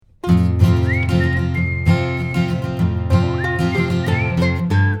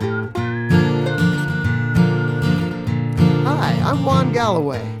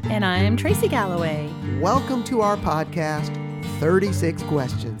Galloway. And I'm Tracy Galloway. Welcome to our podcast, 36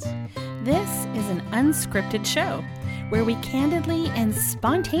 Questions. This is an unscripted show where we candidly and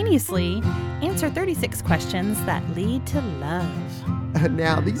spontaneously answer 36 questions that lead to love.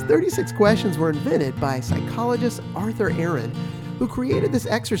 Now, these 36 questions were invented by psychologist Arthur Aron, who created this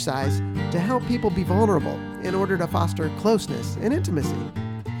exercise to help people be vulnerable in order to foster closeness and intimacy.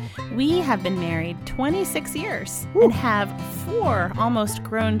 We have been married 26 years and have 4 almost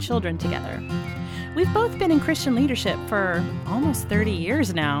grown children together. We've both been in Christian leadership for almost 30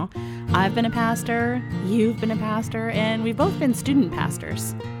 years now. I've been a pastor, you've been a pastor, and we've both been student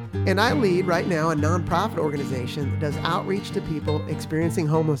pastors. And I lead right now a nonprofit organization that does outreach to people experiencing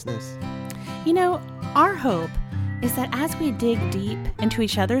homelessness. You know, our hope is that as we dig deep into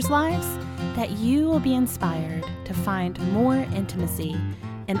each other's lives, that you will be inspired to find more intimacy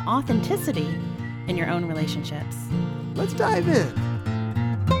and authenticity in your own relationships. Let's dive in.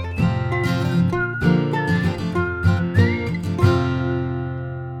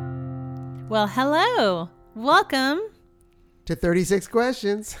 Well, hello. Welcome to 36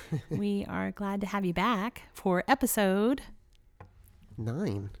 Questions. We are glad to have you back for episode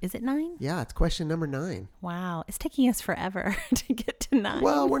 9. Is it 9? Yeah, it's question number 9. Wow. It's taking us forever to get to 9.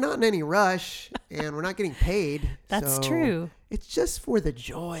 Well, we're not in any rush and we're not getting paid. That's so true. It's just for the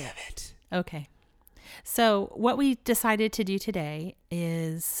joy of it. Okay. So what we decided to do today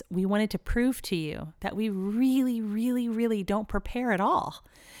is we wanted to prove to you that we really don't prepare at all.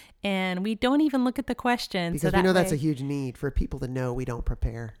 And we don't even look at the questions. Because we know that's a huge need for people to know we don't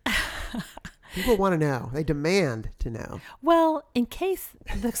prepare. People want to know. They demand to know. Well, in case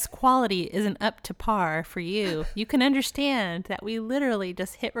this quality isn't up to par for you, you can understand that we literally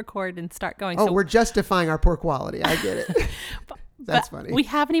just hit record and start going. Oh, we're justifying our poor quality. I get it. That's funny. We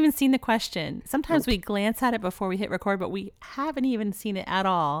haven't even seen the question. Sometimes we glance at it before we hit record, but we haven't even seen it at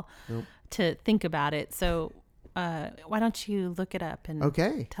all to think about it. So why don't you look it up and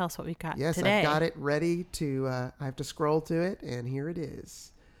tell us what we got today? Yes, I've got it ready to, I have to scroll to it, and here it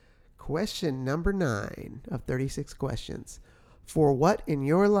is. Question number 9 of 36 questions. For what in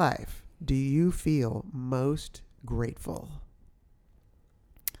your life do you feel most grateful?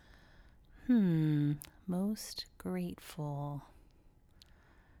 Most grateful.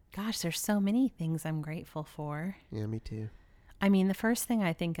 Gosh, there's so many things I'm grateful for. Yeah, me too. I mean, the first thing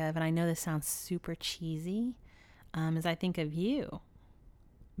I think of, and I know this sounds super cheesy, is I think of you,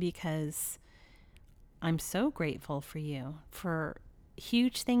 because I'm so grateful for you, for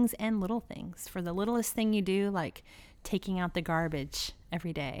huge things and little things. For the littlest thing you do, like taking out the garbage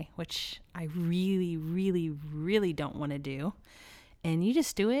every day, which I really don't want to do. And you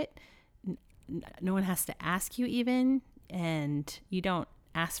just do it. No one has to ask you even, and you don't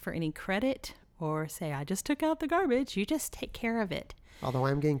ask for any credit or say, I just took out the garbage. You just take care of it. Although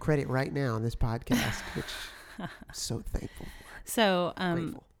I'm getting credit right now on this podcast, which I'm so thankful for. So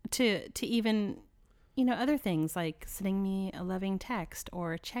to even, other things like sending me a loving text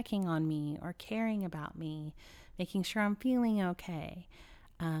or checking on me or caring about me, making sure I'm feeling okay,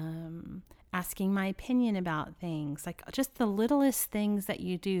 asking my opinion about things, like just the littlest things that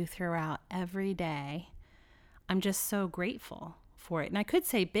you do throughout every day. I'm just so grateful for it. And I could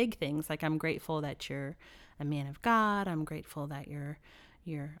say big things, like I'm grateful that you're a man of God. I'm grateful that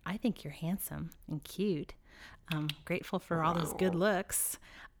I think you're handsome and cute. I'm grateful for all those good looks.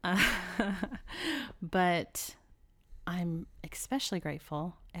 But I'm especially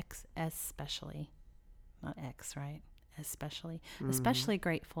grateful, especially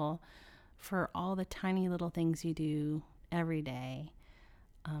grateful for all the tiny little things you do every day,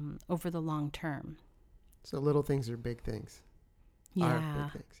 over the long term. So little things are big things. Yeah,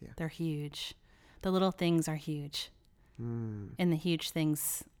 big things, yeah. They're huge. The little things are huge. And the huge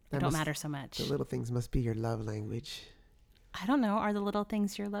things don't matter so much. The little things must be your love language. I don't know. Are the little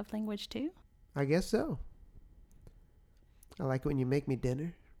things your love language too? I guess so. I like it when you make me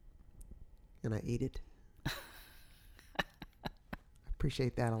dinner and I eat it. I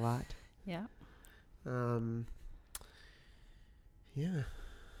appreciate that a lot. Yeah. Yeah,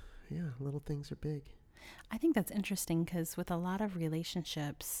 little things are big. I think that's interesting because with a lot of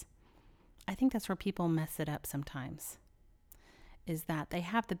relationships, I think that's where people mess it up sometimes, is that they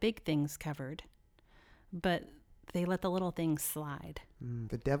have the big things covered, but they let the little things slide.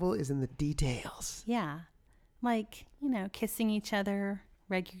 The devil is in the details. Yeah. Like, kissing each other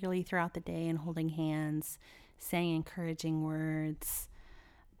regularly throughout the day and holding hands, saying encouraging words,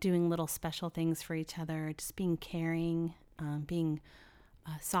 doing little special things for each other, just being caring, being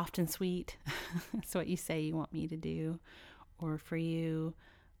soft and sweet. That's what you say you want me to do, or for you,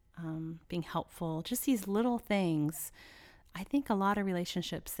 being helpful. Just these little things I think a lot of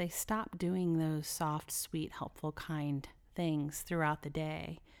relationships, they stop doing those soft, sweet, helpful, kind things throughout the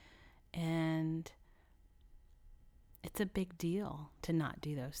day. And it's a big deal to not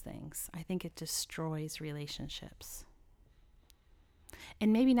do those things. I think it destroys relationships.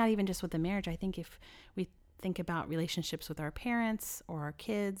 And maybe not even just with the marriage. I think if we think about relationships with our parents or our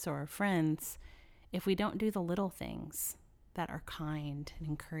kids or our friends, if we don't do the little things that are kind and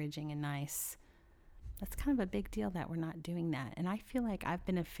encouraging and nice, that's kind of a big deal that we're not doing that. And I feel like I've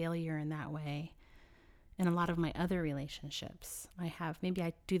been a failure in that way in a lot of my other relationships. Maybe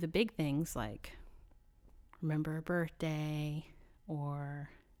I do the big things like remember a birthday, or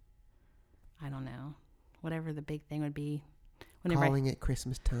I don't know, whatever the big thing would be. Calling at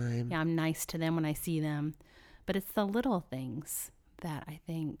Christmas time. Yeah, I'm nice to them when I see them. But it's the little things that I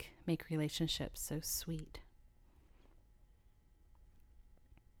think make relationships so sweet.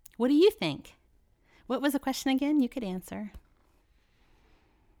 What do you think? What was the question again? You could answer.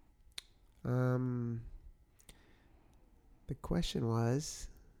 The question was,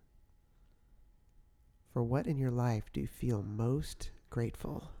 for what in your life do you feel most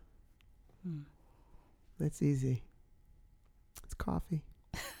grateful? That's easy. It's coffee.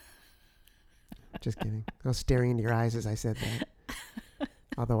 Just kidding. I was staring into your eyes as I said that.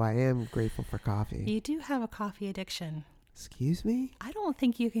 Although I am grateful for coffee. You do have a coffee addiction. Excuse me? I don't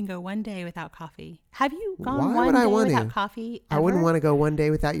think you can go one day without coffee. Have you gone Why one would I day want without to? coffee I ever? wouldn't want to go one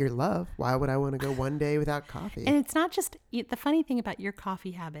day without your love. Why would I want to go one day without coffee? And it's not just, the funny thing about your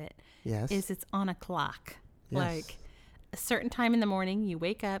coffee habit Yes. is it's on a clock. Yes. Like a certain time in the morning, you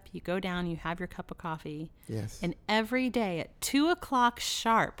wake up, you go down, you have your cup of coffee. Yes. And every day at 2:00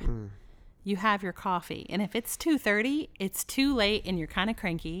 sharp, you have your coffee. And if it's 2:30, it's too late and you're kind of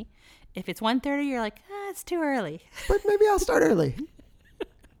cranky. If it's 1:30, you're like, it's too early. But maybe I'll start early.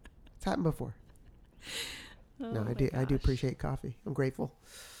 It's happened before. No, I do appreciate coffee. I'm grateful.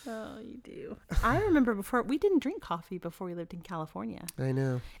 Oh, you do. I remember we didn't drink coffee before we lived in California. I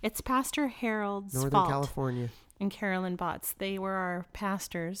know. It's Pastor Harold's Northern fault. California. And Carolyn Botts. They were our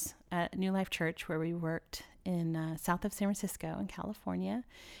pastors at New Life Church, where we worked in south of San Francisco in California.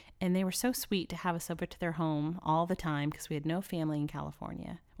 And they were so sweet to have us over to their home all the time because we had no family in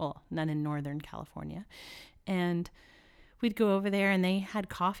California. Well, none in Northern California. And we'd go over there and they had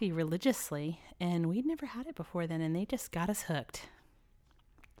coffee religiously. And we'd never had it before then. And they just got us hooked.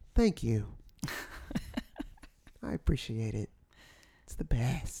 Thank you. I appreciate it. It's the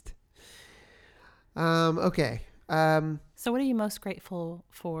best. Okay. So what are you most grateful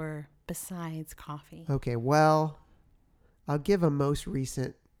for besides coffee? Okay. Well, I'll give a most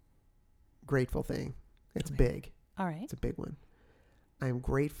recent grateful thing. It's big. All right. It's a big one. I'm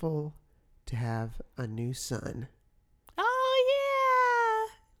grateful to have a new son. Oh,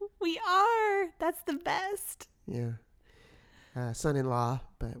 yeah. We are. That's the best. Yeah. Son-in-law,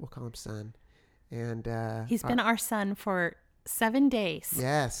 but we'll call him son. And he's been our son for 7 days.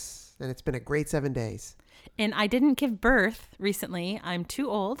 Yes. And it's been a great 7 days. And I didn't give birth recently. I'm too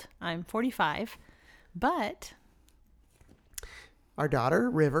old. I'm 45. But our daughter,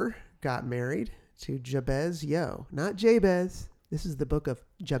 River, got married to Jabez Yo. Not Jabez. This is the book of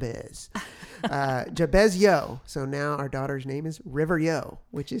Jabez. Jabez Yo. So now our daughter's name is River Yo,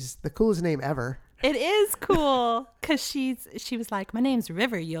 which is the coolest name ever. It is cool because she was like, my name's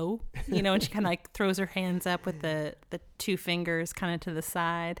River Yo, and she kind of like throws her hands up with the two fingers kind of to the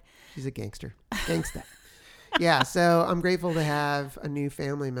side. She's a gangster. Gangsta. Yeah. So I'm grateful to have a new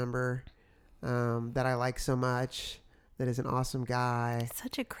family member that I like so much. That is an awesome guy.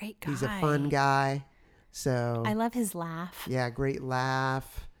 Such a great guy. He's a fun guy. So I love his laugh. Yeah, great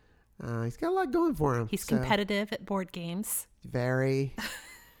laugh. He's got a lot going for him. He's competitive at board games. Very.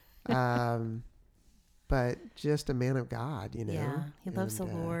 But just a man of God, Yeah, he loves the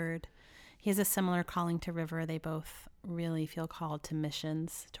Lord. He has a similar calling to River. They both really feel called to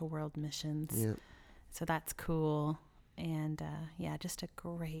missions, to world missions. Yeah. So that's cool. And just a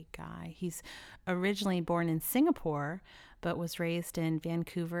great guy. He's originally born in Singapore, but was raised in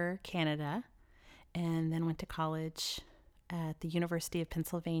Vancouver, Canada, and then went to college at the University of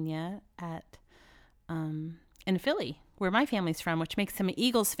Pennsylvania in Philly, where my family's from, which makes him an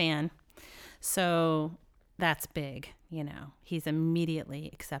Eagles fan. So that's big, He's immediately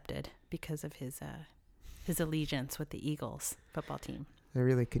accepted because of his allegiance with the Eagles football team. I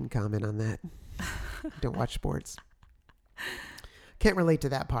really couldn't comment on that. Don't watch sports. Can't relate to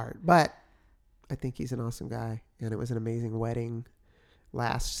that part, but I think he's an awesome guy, and it was an amazing wedding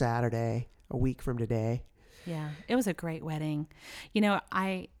last Saturday, a week from today. Yeah, it was a great wedding.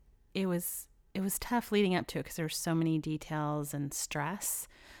 It was tough leading up to it because there were so many details and stress,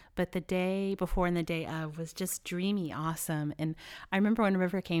 but the day before and the day of was just dreamy, awesome. And I remember when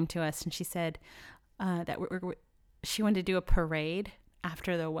River came to us and she said that she wanted to do a parade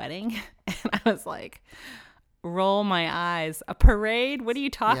after the wedding. And I was like, roll my eyes. A parade? What are you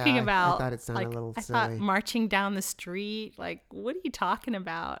talking about? I thought it sounded a little silly. I thought marching down the street. Like, what are you talking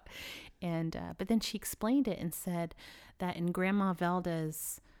about? And but then she explained it and said that in Grandma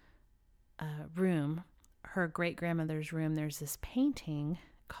Velda's room, her great grandmother's room, there's this painting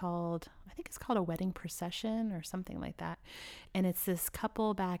called, I think it's called A Wedding Procession or something like that. And it's this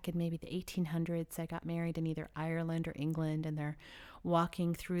couple back in maybe the 1800s that got married in either Ireland or England, and they're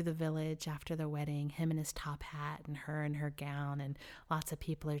walking through the village after the wedding, him in his top hat and her in her gown, and lots of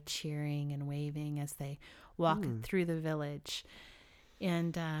people are cheering and waving as they walk through the village.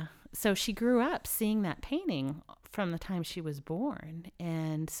 And so she grew up seeing that painting from the time she was born.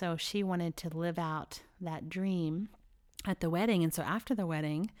 And so she wanted to live out that dream at the wedding. And so after the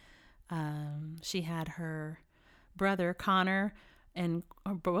wedding, she had her brother, Connor, and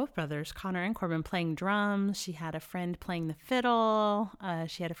both brothers, Connor and Corbin, playing drums. She had a friend playing the fiddle.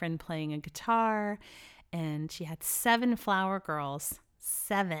 She had a friend playing a guitar. And she had 7 flower girls,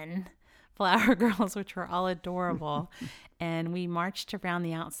 7 flower girls, which were all adorable. And we marched around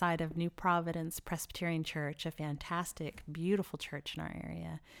the outside of New Providence Presbyterian Church, a fantastic, beautiful church in our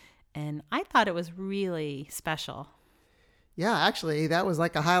area. And I thought it was really special. Yeah, actually, that was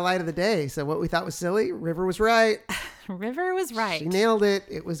like a highlight of the day. So what we thought was silly, River was right. River was right. She nailed it.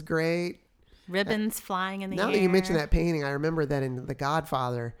 It was great. Ribbons flying in the air. Now that you mention that painting, I remember that in The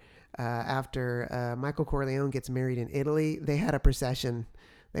Godfather, after Michael Corleone gets married in Italy, they had a procession.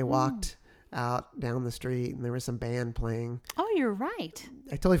 They walked out down the street and there was some band playing. Oh, you're right.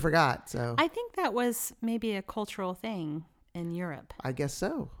 I totally forgot. So I think that was maybe a cultural thing in Europe. I guess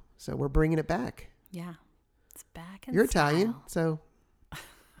so. So we're bringing it back. Yeah. It's back in You're style. Italian, so,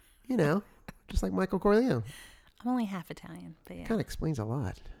 you know, just like Michael Corleone. I'm only half Italian, but yeah. Kind of explains a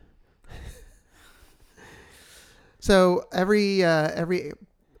lot. So every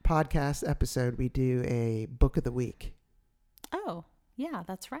podcast episode, we do a book of the week. Oh, yeah,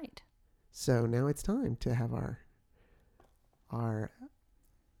 that's right. So now it's time to have our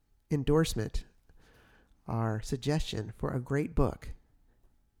endorsement, our suggestion for a great book.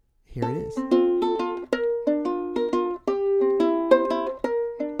 Here it is.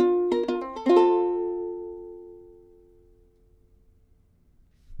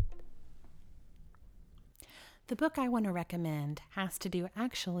 The book I want to recommend has to do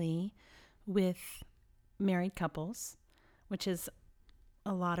actually with married couples, which is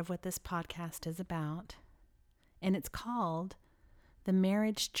a lot of what this podcast is about. And it's called The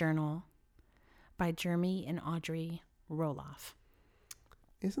Marriage Journal by Jeremy and Audrey Roloff.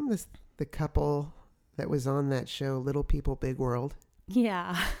 Isn't this the couple that was on that show, Little People, Big World?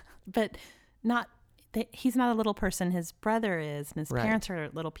 Yeah, but he's not a little person. His brother is, and his parents are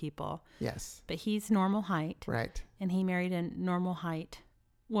little people. Yes. But he's normal height. Right. And he married a normal height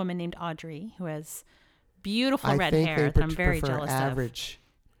woman named Audrey, who has beautiful red hair that I'm very jealous average,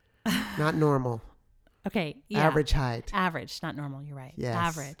 not normal. Okay. Yeah. Average height. Average, not normal. You're right. Yes.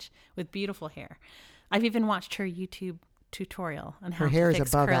 Average with beautiful hair. I've even watched her YouTube tutorial on how her hair to fix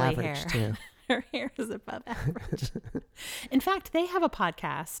is above curly average hair. too. Her hair is above average. In fact, they have a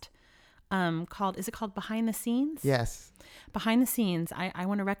podcast called Behind the Scenes? Yes. Behind the Scenes. I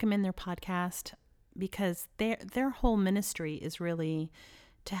want to recommend their podcast because their whole ministry is really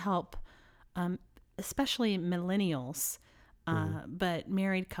to help, especially millennials, but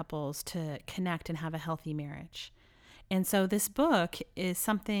married couples to connect and have a healthy marriage. And so this book is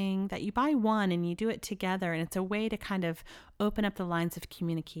something that you buy one and you do it together, and it's a way to kind of open up the lines of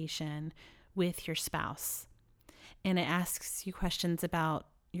communication with your spouse. And it asks you questions about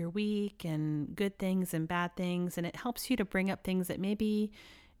your week and good things and bad things, and it helps you to bring up things that maybe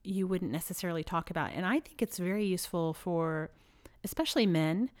you wouldn't necessarily talk about. And I think it's very useful for especially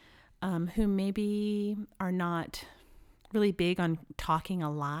men who maybe are not really big on talking a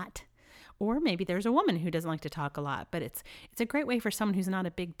lot. Or maybe there's a woman who doesn't like to talk a lot, but it's a great way for someone who's not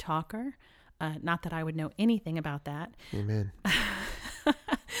a big talker, not that I would know anything about that. Amen.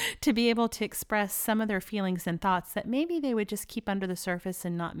 To be able to express some of their feelings and thoughts that maybe they would just keep under the surface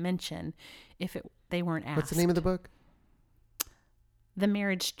and not mention if they weren't asked. What's the name of the book? The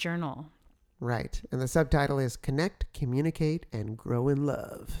Marriage Journal. Right. And the subtitle is Connect, Communicate, and Grow in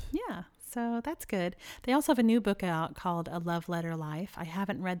Love. Yeah. So that's good. They also have a new book out called A Love Letter Life. I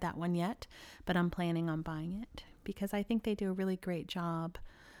haven't read that one yet, but I'm planning on buying it because I think they do a really great job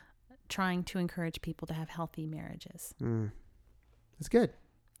trying to encourage people to have healthy marriages. That's good.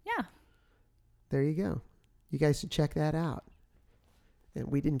 Yeah. There you go. You guys should check that out. And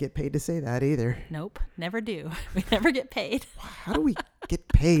we didn't get paid to say that either. Nope, never do. We never get paid. How do we get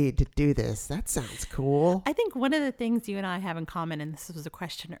paid to do this? That sounds cool. I think one of the things you and I have in common, and this was a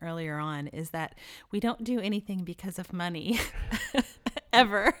question earlier on, is that we don't do anything because of money.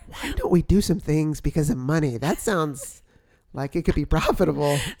 Ever. Why don't we do some things because of money? That sounds like it could be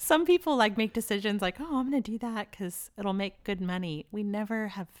profitable. Some people like make decisions like, oh, I'm going to do that because it'll make good money. We never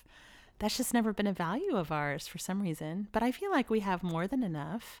have. That's just never been a value of ours for some reason. But I feel like we have more than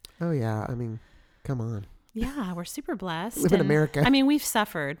enough. Oh, yeah. I mean, come on. Yeah, we're super blessed. Live in America. I mean, we've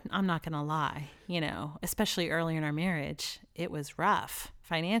suffered. I'm not going to lie, especially early in our marriage. It was rough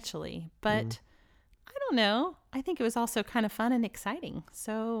financially. But I don't know. I think it was also kind of fun and exciting.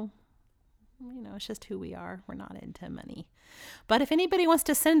 So, it's just who we are. We're not into money. But if anybody wants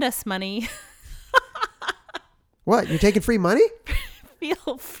to send us money. What? You're taking free money?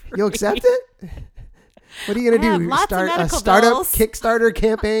 Feel free. You'll accept it? What are you going to do? Start a startup bills. Kickstarter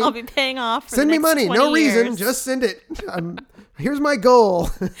campaign? I'll be paying off for Send the me next money. 20 No reason. years. Just send it. Here's my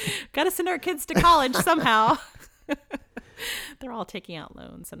goal. Got to send our kids to college somehow. They're all taking out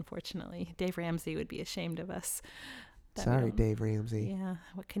loans, unfortunately. Dave Ramsey would be ashamed of us. Sorry, Dave Ramsey. Yeah.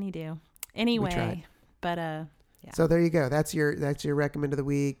 What can he do? Anyway, but yeah. So there you go. That's your recommend of the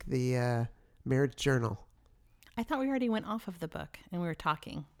week, the Marriage Journal. I thought we already went off of the book and we were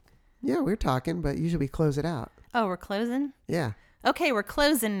talking. Yeah, we're talking, but usually we close it out. Oh, we're closing? Yeah. Okay, we're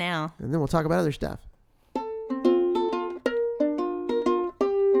closing now. And then we'll talk about other stuff.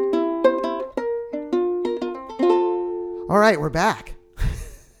 All right, we're back.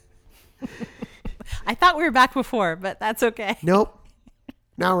 I thought we were back before, but that's okay. Nope.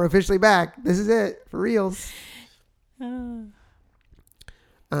 Now we're officially back. This is it for reals.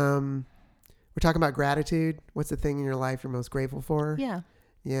 We're talking about gratitude. What's the thing in your life you're most grateful for? Yeah.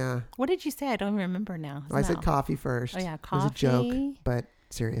 Yeah. What did you say? I don't even remember now. I said coffee first. Oh, yeah, It was a coffee. joke, but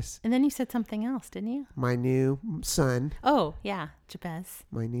serious. And then you said something else, didn't you? My new son. Oh, yeah. Jabez.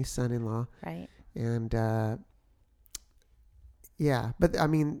 My new son-in-law. Right. And, yeah. But, I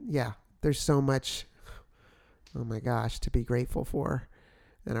mean, yeah. There's so much, oh, my gosh, to be grateful for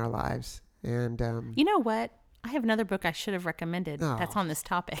in our lives. And, you know what? I have another book I should have recommended that's on this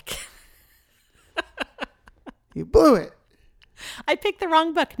topic. You blew it. I picked the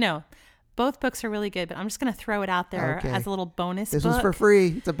wrong book. No, both books are really good, but I'm just going to throw it out there as a little bonus This book. was for free.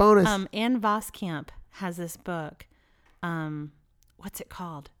 It's a bonus. Ann Voskamp has this book. What's it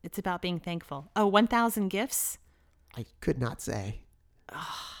called? It's about being thankful. Oh, 1,000 Gifts. I could not say.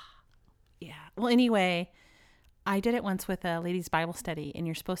 Yeah. Well, anyway, I did it once with a ladies' Bible study, and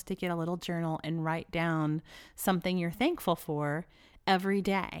you're supposed to get a little journal and write down something you're thankful for every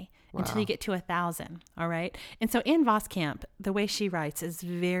day until you get to 1,000. All right. And so Ann Voskamp, the way she writes is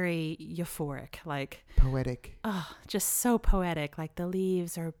very euphoric, like Poetic. oh, just so poetic. Like the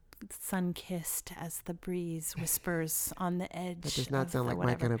leaves are sun-kissed as the breeze whispers on the edge. That does not of sound the like my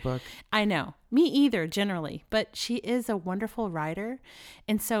whatever. kind of book. I know. Me either, generally. But she is a wonderful writer.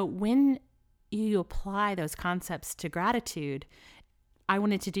 And so when you apply those concepts to gratitude, I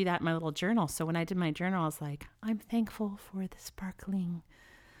wanted to do that in my little journal. So when I did my journal, I was like, I'm thankful for the sparkling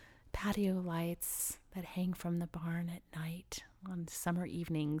patio lights that hang from the barn at night on summer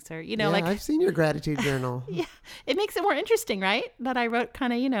evenings, or, like I've seen your gratitude journal. yeah, it makes it more interesting, right? That I wrote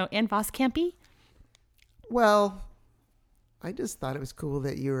kind of, Ann Voskamp-y. Well, I just thought it was cool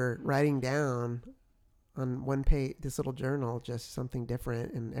that you were writing down on one page, this little journal, just something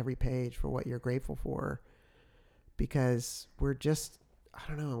different in every page for what you're grateful for. Because we're just, I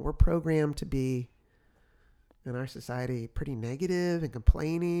don't know, we're programmed to be in our society pretty negative and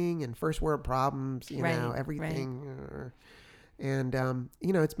complaining and first world problems, everything. Right. And,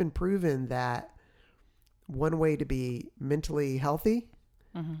 it's been proven that one way to be mentally healthy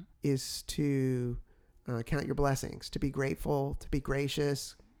is to count your blessings, to be grateful, to be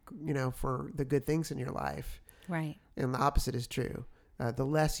gracious, for the good things in your life. Right. And the opposite is true. The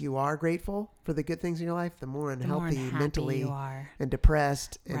less you are grateful for the good things in your life, the more unhealthy mentally you are. And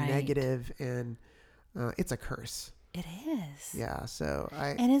depressed and Right. negative, and it's a curse. It is. Yeah. So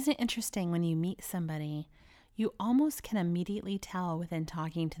And isn't it interesting when you meet somebody, you almost can immediately tell within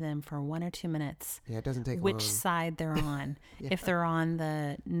talking to them for 1 or 2 minutes it doesn't take which long. side they're on. If they're on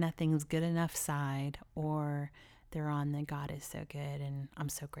the nothing's good enough side, or they're on the God is so good and I'm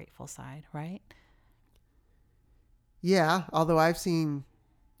so grateful side, right? Yeah. Although I've seen,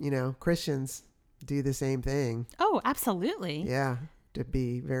 Christians do the same thing. Oh, absolutely. Yeah. To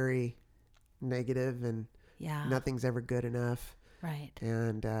be very negative and Yeah. nothing's ever good enough. Right.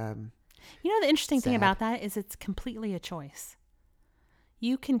 And The interesting thing Sad. about that is it's completely a choice.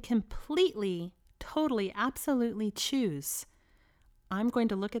 You can completely, totally, absolutely choose I'm going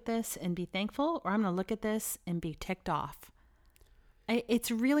to look at this and be thankful, or I'm going to look at this and be ticked off. It's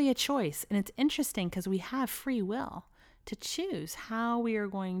really a choice. And it's interesting because we have free will to choose how we are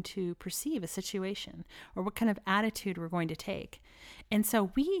going to perceive a situation or what kind of attitude we're going to take. And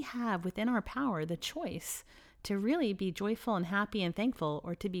so we have within our power the choice to really be joyful and happy and thankful,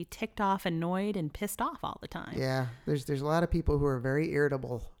 or to be ticked off, annoyed, and pissed off all the time. Yeah, there's a lot of people who are very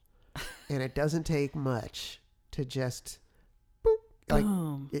irritable, and it doesn't take much to just boop, like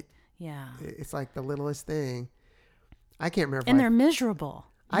boom. Yeah, it's like the littlest thing. I can't remember. And they're miserable.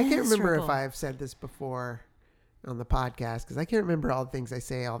 I can't remember if I've said this before on the podcast, because I can't remember all the things I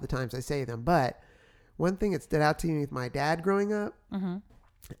say all the times I say them. But one thing that stood out to me with my dad growing up,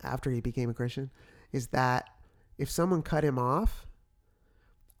 after he became a Christian, is that if someone cut him off,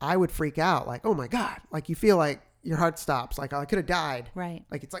 I would freak out. Like, oh my God. Like you feel like your heart stops. Like I could have died. Right.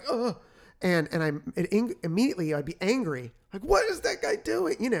 Like it's like, oh, and immediately I'd be angry. Like, what is that guy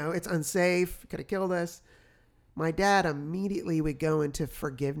doing? You know, it's unsafe. Could have killed us. My dad immediately would go into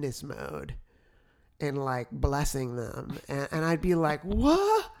forgiveness mode and like blessing them. And I'd be like,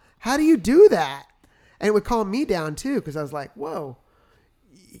 what? How do you do that? And it would calm me down too. Cause I was like, whoa.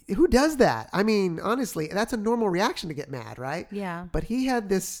 Who does that? I mean, honestly, that's a normal reaction to get mad, right? Yeah. But he had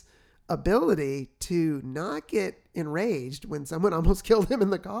this ability to not get enraged when someone almost killed him in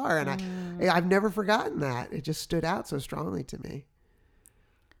the car. And I've never forgotten that. It just stood out so strongly to me.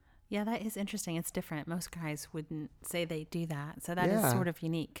 Yeah, that is interesting. It's different. Most guys wouldn't say they do that. So that is sort of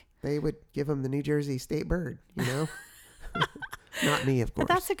unique. They would give him the New Jersey state bird, you know? Not me, of course.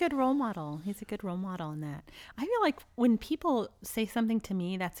 But that's a good role model. He's a good role model in that. I feel like when people say something to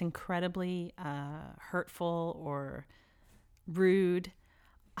me that's incredibly hurtful or rude,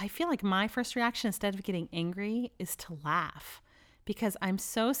 I feel like my first reaction, instead of getting angry, is to laugh, because I'm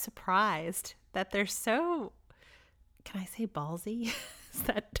so surprised that they're so, can I say ballsy? Is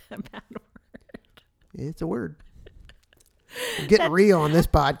that a bad word? It's a word. I'm getting real on this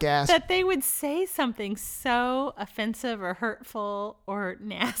podcast. That they would say something so offensive or hurtful or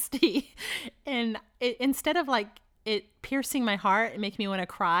nasty. And instead of like it piercing my heart and making me want to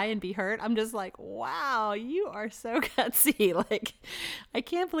cry and be hurt, I'm just like, wow, you are so gutsy. Like, I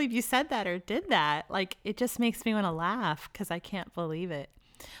can't believe you said that or did that. Like, it just makes me want to laugh because I can't believe it.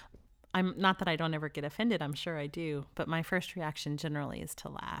 I'm not that I don't ever get offended. I'm sure I do. But my first reaction generally is to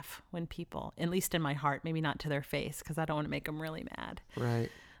laugh when people, at least in my heart, maybe not to their face, because I don't want to make them really mad. Right.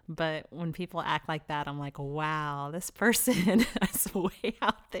 But when people act like that, I'm like, wow, this person is way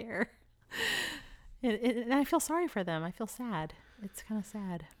out there. And I feel sorry for them. I feel sad. It's kind of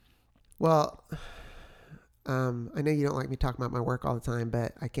sad. Well, I know you don't like me talking about my work all the time,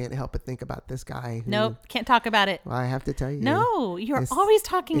 but I can't help but think about this guy. Nope, can't talk about it. Well, I have to tell you. No, you're always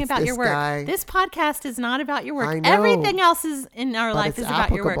talking about your work. Guy. This podcast is not about your work. I know, everything else is in our life is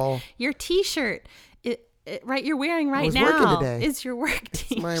about your work. Your T-shirt, right, you're wearing right now is your work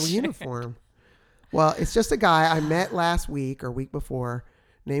T-shirt. It's my uniform. Well, it's just a guy I met last week or week before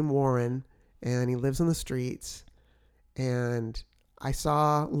named Warren, and he lives on the streets. And I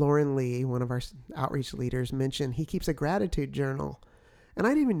saw Lauren Lee, one of our outreach leaders, mention he keeps a gratitude journal. And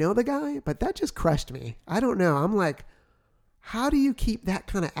I didn't even know the guy, but that just crushed me. I don't know. I'm like, how do you keep that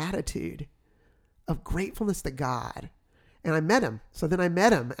kind of attitude of gratefulness to God? And I met him. So then I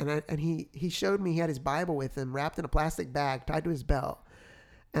met him, and he showed me he had his Bible with him wrapped in a plastic bag tied to his belt.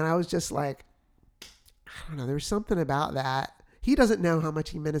 And I was just like, I don't know. There's something about that. He doesn't know how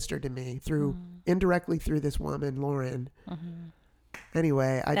much he ministered to me indirectly through this woman, Lauren.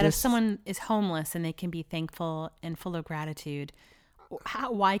 Anyway, if someone is homeless and they can be thankful and full of gratitude,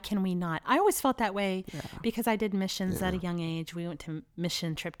 why can we not? I always felt that way because I did missions at a young age. We went to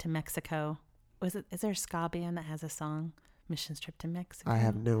mission trip to Mexico. Is there a ska band that has a song? Missions trip to Mexico. I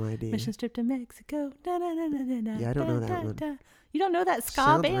have no idea. Missions trip to Mexico. Da, da, da, da, da, yeah, I don't know that da, one. Da. You don't know that ska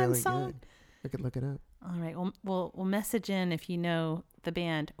Sounds band really song? Good. I could look it up. All right. We'll message in if you know the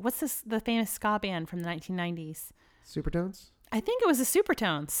band. What's the famous ska band from the 1990s? Supertones? I think it was the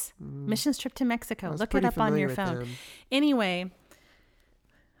Supertones. Missions trip to Mexico. Look it up on your phone. Them. Anyway,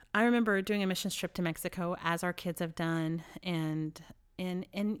 I remember doing a missions trip to Mexico, as our kids have done, and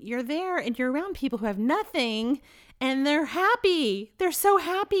you're there and you're around people who have nothing, and they're happy. They're so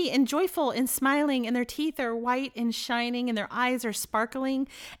happy and joyful and smiling, and their teeth are white and shining, and their eyes are sparkling,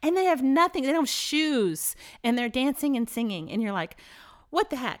 and they have nothing. They don't have shoes, and they're dancing and singing, and you're like, what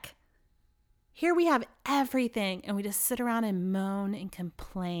the heck? Here we have everything, and we just sit around and moan and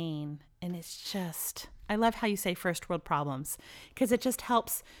complain, and it's just, I love how you say first world problems, because it just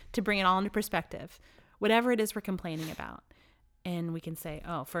helps to bring it all into perspective, whatever it is we're complaining about. And we can say,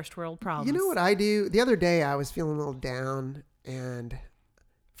 oh, first world problems. You know what I do? The other day I was feeling a little down, and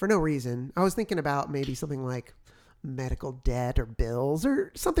for no reason, I was thinking about maybe something like medical debt or bills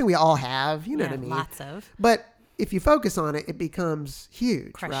or something we all have, you know what I mean? Lots of. But if you focus on it, it becomes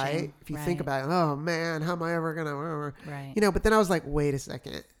huge, Crushing, right? If you think right. about it, oh man, how am I ever going to, Right. you know, but then I was like, wait a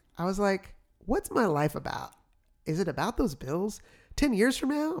second. I was like, what's my life about? Is it about those bills? 10 years from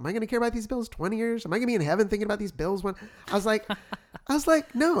now, am I going to care about these bills? 20 years? Am I going to be in heaven thinking about these bills? When I was like,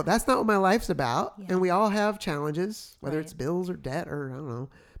 no, that's not what my life's about. Yeah. And we all have challenges, whether Right. it's bills or debt or I don't know,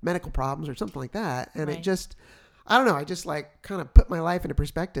 medical problems or something like that. And Right. it just, I don't know. I just like kind of put my life into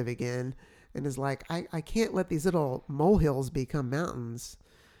perspective again and is like, I can't let these little molehills become mountains.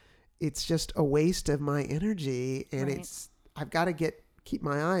 It's just a waste of my energy. And Right. I've got to keep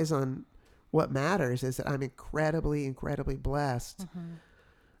my eyes on what matters is that I'm incredibly, incredibly blessed. Mm-hmm.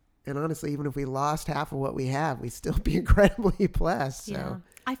 And honestly, even if we lost half of what we have, we'd still be incredibly blessed. So. Yeah.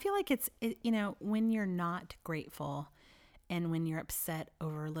 I feel like you know, when you're not grateful and when you're upset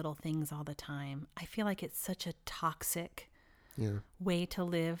over little things all the time, I feel like it's such a toxic Yeah. way to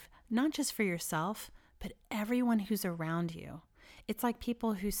live, not just for yourself, but everyone who's around you. It's like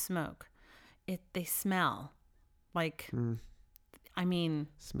people who smoke. They smell like, I mean,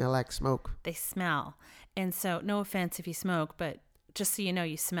 Smell like smoke. they smell. And so, no offense if you smoke, but just so you know,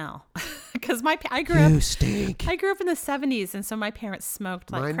 you smell. Because I grew You up. stink. I grew up in the 70s, and so my parents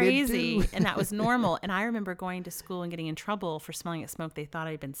smoked like Mine did crazy, too. and that was normal. And I remember going to school and getting in trouble for smelling at smoke. They thought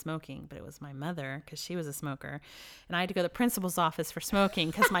I'd been smoking, but it was my mother because she was a smoker. And I had to go to the principal's office for smoking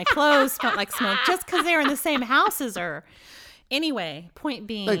because my clothes smelled like smoke just because they were in the same house as her. Anyway, point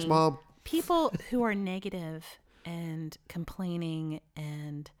being, Thanks, Mom. people who are negative and complaining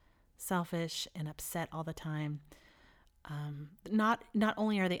and selfish and upset all the time, not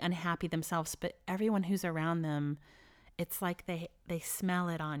only are they unhappy themselves, but everyone who's around them, it's like they smell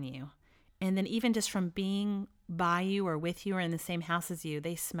it on you. And then even just from being by you or with you or in the same house as you,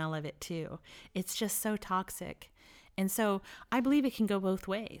 they smell of it too. It's just so toxic. And so I believe it can go both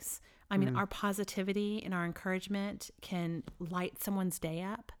ways. I mean, our positivity and our encouragement can light someone's day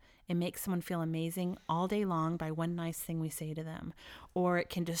up and make someone feel amazing all day long by one nice thing we say to them. Or it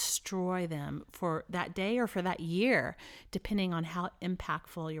can destroy them for that day or for that year, depending on how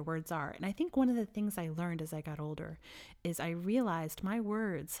impactful your words are. And I think one of the things I learned as I got older is I realized my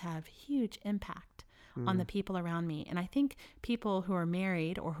words have huge impact on the people around me. And I think people who are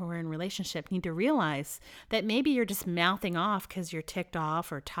married or who are in relationship need to realize that maybe you're just mouthing off because you're ticked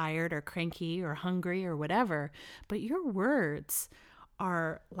off or tired or cranky or hungry or whatever, but your words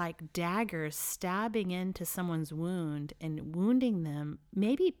are like daggers stabbing into someone's wound and wounding them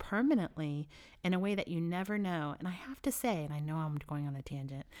maybe permanently in a way that you never know. And I have to say, and I know I'm going on a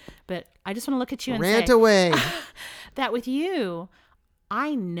tangent, but I just want to look at you and Rant say away. that with you,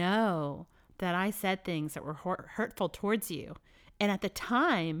 I know that I said things that were hurtful towards you. And at the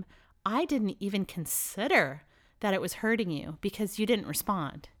time, I didn't even consider that it was hurting you because you didn't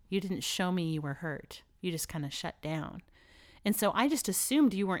respond. You didn't show me you were hurt. You just kind of shut down. And so I just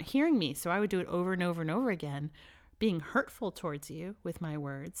assumed you weren't hearing me. So I would do it over and over and over again, being hurtful towards you with my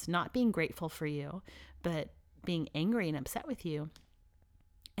words, not being grateful for you, but being angry and upset with you.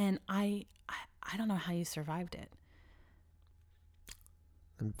 And I don't know how you survived it.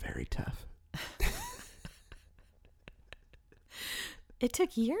 I'm very tough. It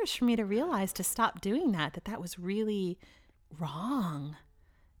took years for me to realize to stop doing that was really wrong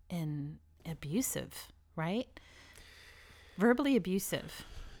and abusive, right? Verbally abusive,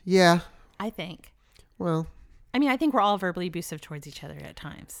 Yeah. I think. Well, I mean, I think we're all verbally abusive towards each other at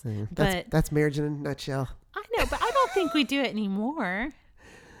times. But that's marriage in a nutshell. I know, but I don't think we do it anymore.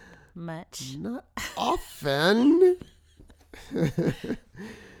 Much. Not often.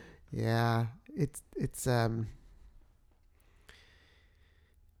 Yeah, it's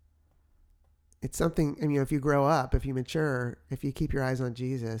something. I mean, if you grow up, if you mature, if you keep your eyes on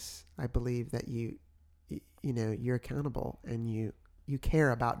Jesus, I believe that you know, you're accountable and you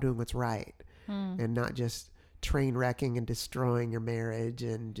care about doing what's right and not just train wrecking and destroying your marriage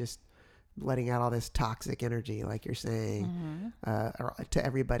and just letting out all this toxic energy, like you're saying, or to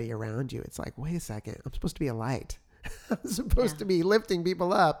everybody around you. It's like, wait a second, I'm supposed to be a light. I'm supposed to be lifting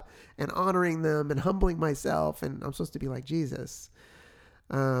people up and honoring them and humbling myself, and I'm supposed to be like Jesus.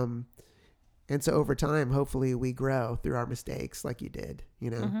 And so over time, hopefully we grow through our mistakes like you did, you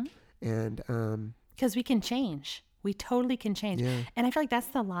know, and because we can change. We totally can change. Yeah. And I feel like that's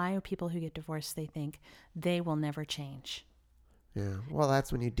the lie of people who get divorced. They think they will never change. yeah, well,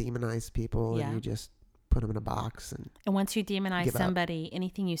 that's when you demonize people Yeah. and you just put them in a box. And once you demonize Give up. somebody,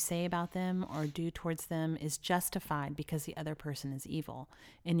 anything you say about them or do towards them is justified because the other person is evil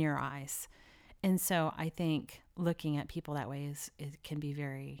in your eyes. And so I think looking at people that way it can be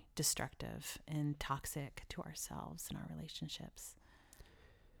very destructive and toxic to ourselves and our relationships.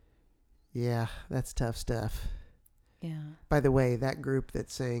 Yeah, that's tough stuff. Yeah. By the way, that group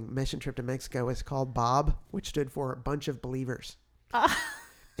that sang Mission Trip to Mexico is called Bob, which stood for a bunch of believers.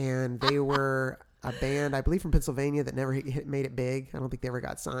 And they were a band, I believe, from Pennsylvania that never made it big. I don't think they ever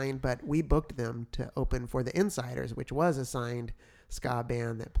got signed, but we booked them to open for the Insiders, which was a signed ska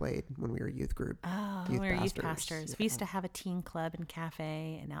band that played when we were a youth group. Oh, we were youth pastors. Yeah. We used to have a teen club and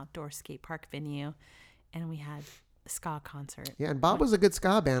cafe, an outdoor skate park venue, and we had a ska concert. Yeah, and Bob was a good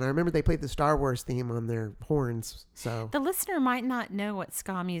ska band. I remember they played the Star Wars theme on their horns. So the listener might not know what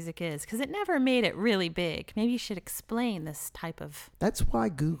ska music is because it never made it really big. Maybe you should explain this type of... That's why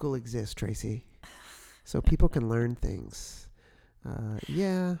Google exists, Tracy. So people can learn things.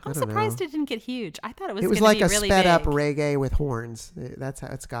 Yeah, I'm surprised it didn't get huge. I thought it was. It was like a sped up reggae with horns. That's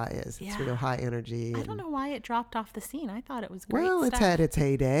how ska is. Yeah. It's real high energy. I don't know why it dropped off the scene. I thought it was great. Well, it's had its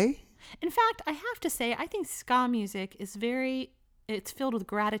heyday. In fact, I have to say, I think ska music is it's filled with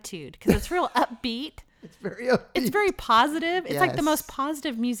gratitude because it's real upbeat. It's very upbeat. It's very positive. It's like the most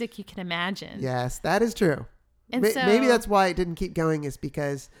positive music you can imagine. Yes, that is true. And maybe that's why it didn't keep going, is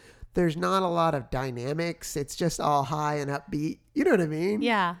because there's not a lot of dynamics. It's just all high and upbeat. You know what I mean?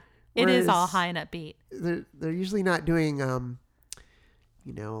 Yeah. Whereas it is all high and upbeat. They're usually not doing,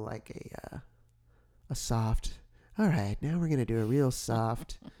 like a soft, all right, now we're going to do a real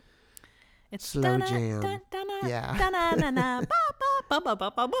soft, it's slow jam. Yeah.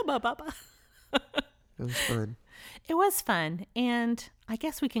 It was fun. It was fun. And I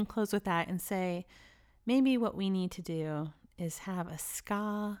guess we can close with that and say maybe what we need to do is have a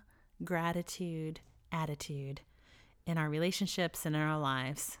ska gratitude attitude in our relationships and in our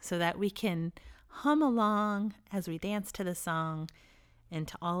lives so that we can hum along as we dance to the song and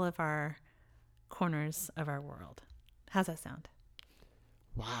to all of our corners of our world. How's that sound?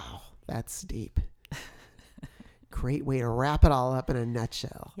 Wow, that's deep. Great way to wrap it all up in a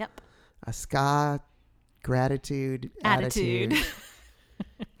nutshell. Yep. A ska gratitude attitude.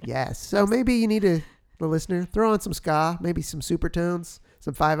 Yes. So maybe you need to, the listener, throw on some ska, maybe some Supertones,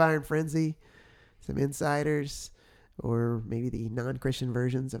 some Five Iron Frenzy, some Insiders, or maybe the non-Christian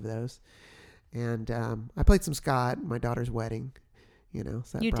versions of those. And I played some ska at my daughter's wedding, so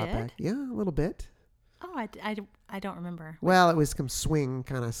that you brought did? back, yeah, a little bit. Oh, I don't remember. Well, it was some swing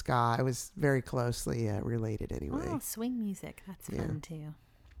kind of ska. It was very closely related anyway. Oh, swing music. That's fun too.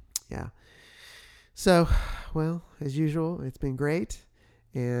 Yeah. So, well, as usual, it's been great.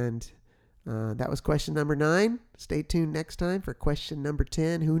 And that was question number 9. Stay tuned next time for question number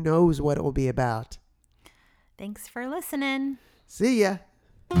 10. Who knows what it will be about? Thanks for listening. See ya.